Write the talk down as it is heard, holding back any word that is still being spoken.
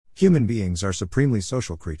Human beings are supremely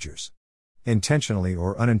social creatures. Intentionally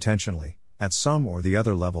or unintentionally, at some or the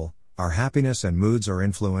other level, our happiness and moods are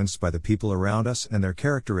influenced by the people around us and their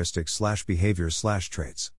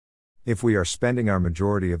characteristics/behaviors/traits. If we are spending our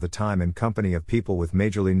majority of the time in company of people with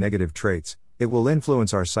majorly negative traits, it will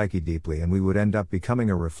influence our psyche deeply and we would end up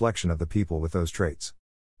becoming a reflection of the people with those traits.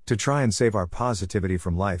 To try and save our positivity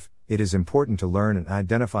from life, it is important to learn and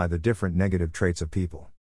identify the different negative traits of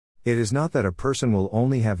people. It is not that a person will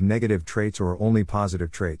only have negative traits or only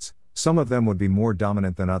positive traits, some of them would be more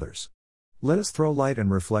dominant than others. Let us throw light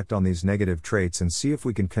and reflect on these negative traits and see if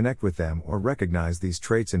we can connect with them or recognize these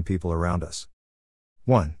traits in people around us.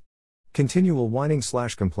 1. Continual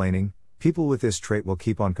whining/complaining. People with this trait will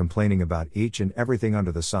keep on complaining about each and everything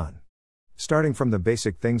under the sun. Starting from the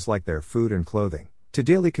basic things like their food and clothing, to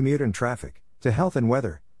daily commute and traffic, to health and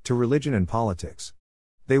weather, to religion and politics.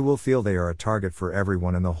 They will feel they are a target for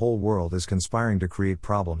everyone and the whole world is conspiring to create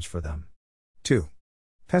problems for them. 2.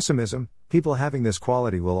 Pessimism. People having this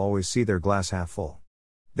quality will always see their glass half full.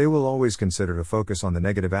 They will always consider to focus on the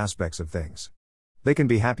negative aspects of things. They can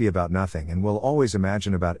be happy about nothing and will always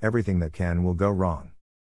imagine about everything that can and will go wrong.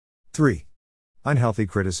 3. Unhealthy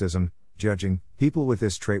criticism, judging. People with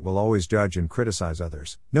this trait will always judge and criticize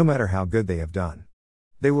others, no matter how good they have done.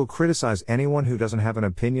 They will criticize anyone who doesn't have an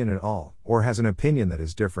opinion at all, or has an opinion that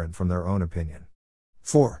is different from their own opinion.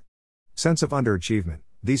 4. Sense of underachievement.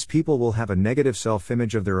 These people will have a negative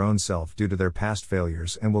self-image of their own self due to their past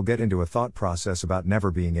failures and will get into a thought process about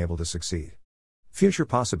never being able to succeed. Future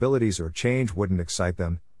possibilities or change wouldn't excite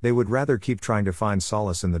them, they would rather keep trying to find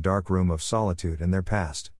solace in the dark room of solitude in their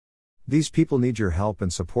past. These people need your help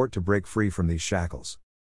and support to break free from these shackles.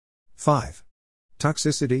 5.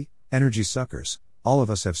 Toxicity, energy suckers. All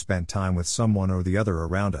of us have spent time with someone or the other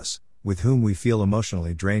around us, with whom we feel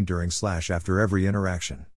emotionally drained during/after every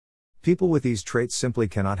interaction. People with these traits simply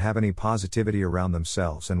cannot have any positivity around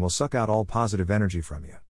themselves and will suck out all positive energy from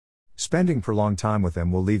you. Spending prolonged time with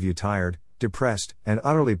them will leave you tired, depressed, and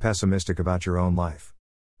utterly pessimistic about your own life.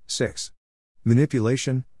 6.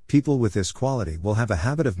 Manipulation. People with this quality will have a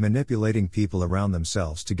habit of manipulating people around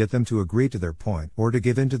themselves to get them to agree to their point or to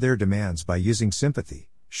give in to their demands by using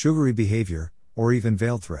sympathy, sugary behavior, or even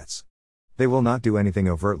veiled threats. They will not do anything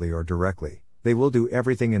overtly or directly, they will do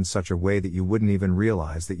everything in such a way that you wouldn't even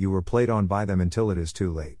realize that you were played on by them until it is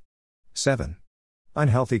too late. 7.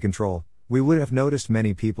 Unhealthy control. We would have noticed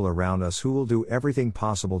many people around us who will do everything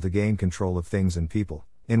possible to gain control of things and people,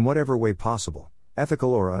 in whatever way possible,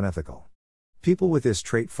 ethical or unethical. People with this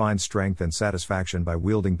trait find strength and satisfaction by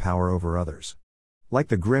wielding power over others. Like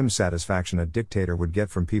the grim satisfaction a dictator would get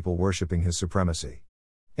from people worshipping his supremacy.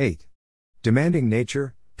 8. Demanding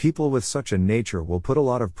nature. People with such a nature will put a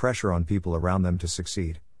lot of pressure on people around them to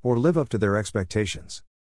succeed, or live up to their expectations.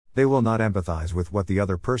 They will not empathize with what the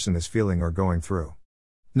other person is feeling or going through.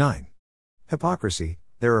 9. Hypocrisy.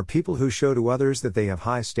 There are people who show to others that they have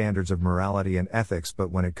high standards of morality and ethics, but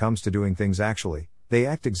when it comes to doing things actually, they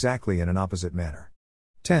act exactly in an opposite manner.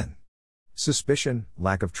 10. Suspicion,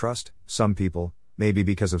 lack of trust. Some people, maybe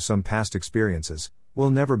because of some past experiences, will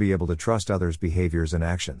never be able to trust others' behaviors and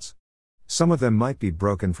actions. Some of them might be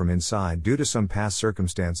broken from inside due to some past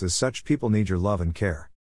circumstances. Such people need your love and care.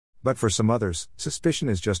 But for some others, suspicion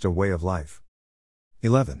is just a way of life.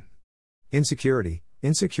 11. Insecurity.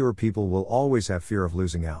 Insecure people will always have fear of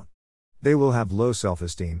losing out. They will have low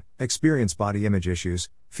self-esteem, experience body image issues,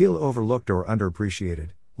 feel overlooked or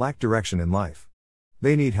underappreciated, lack direction in life.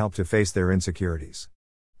 They need help to face their insecurities.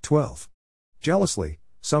 12. Jealousy.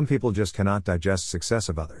 Some people just cannot digest success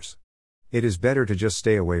of others. It is better to just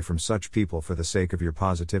stay away from such people for the sake of your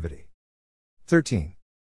positivity. 13.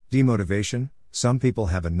 Demotivation. Some people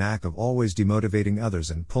have a knack of always demotivating others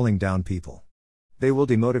and pulling down people. They will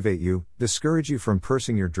demotivate you, discourage you from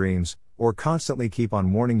pursuing your dreams, or constantly keep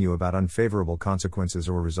on warning you about unfavorable consequences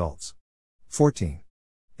or results. 14.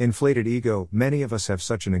 Inflated ego. Many of us have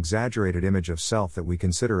such an exaggerated image of self that we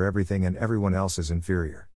consider everything and everyone else as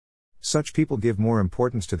inferior. Such people give more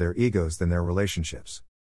importance to their egos than their relationships.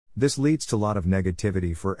 This leads to a lot of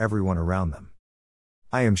negativity for everyone around them.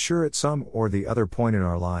 I am sure at some or the other point in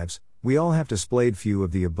our lives, we all have displayed few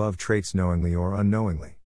of the above traits knowingly or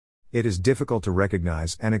unknowingly. It is difficult to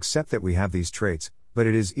recognize and accept that we have these traits, but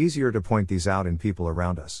it is easier to point these out in people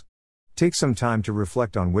around us. Take some time to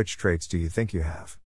reflect on which traits do you think you have.